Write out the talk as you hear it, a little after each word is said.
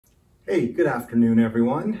Hey, good afternoon,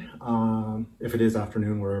 everyone. If it is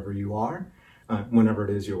afternoon, wherever you are, whenever it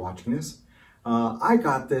is you're watching this. I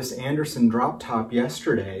got this Anderson drop top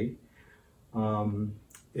yesterday.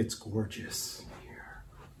 It's gorgeous. Here,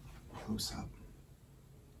 close up.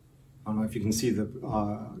 I don't know if you can see the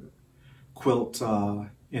quilt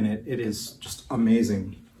in it. It is just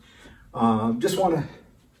amazing.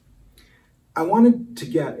 I wanted to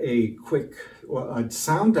get a quick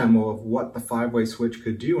sound demo of what the 5-way switch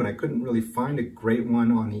could do, and I couldn't really find a great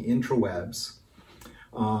one on the intrawebs.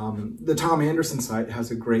 The Tom Anderson site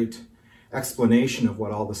has a great explanation of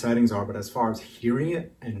what all the settings are, but as far as hearing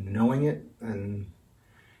it and knowing it and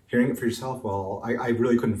hearing it for yourself, well, I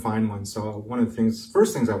really couldn't find one. So one of the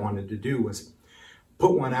first things I wanted to do was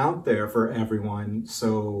put one out there for everyone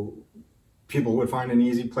so people would find an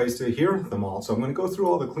easy place to hear them all. So I'm going to go through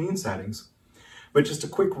all the clean settings. But just a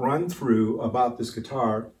quick run through about this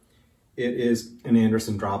guitar. It is an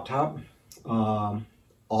Anderson drop top,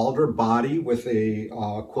 alder body with a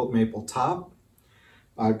quilt maple top.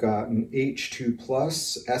 I've got an H2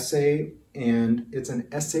 Plus SA, and it's an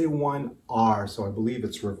SA1R, so I believe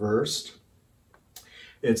it's reversed.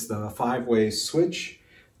 It's the 5-way switch.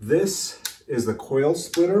 This is the coil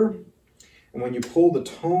splitter, and when you pull the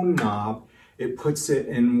tone knob, it puts it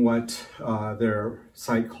in what their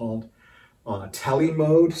site called tele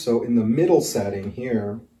mode. So in the middle setting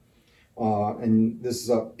here, and this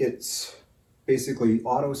is it's basically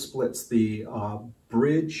auto splits the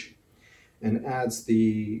bridge and adds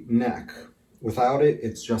the neck. Without it,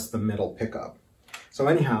 it's just the middle pickup. So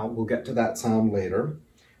anyhow, we'll get to that sound later,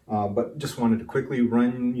 but just wanted to quickly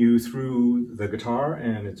run you through the guitar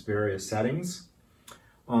and its various settings,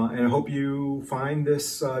 and I hope you find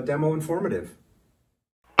this demo informative.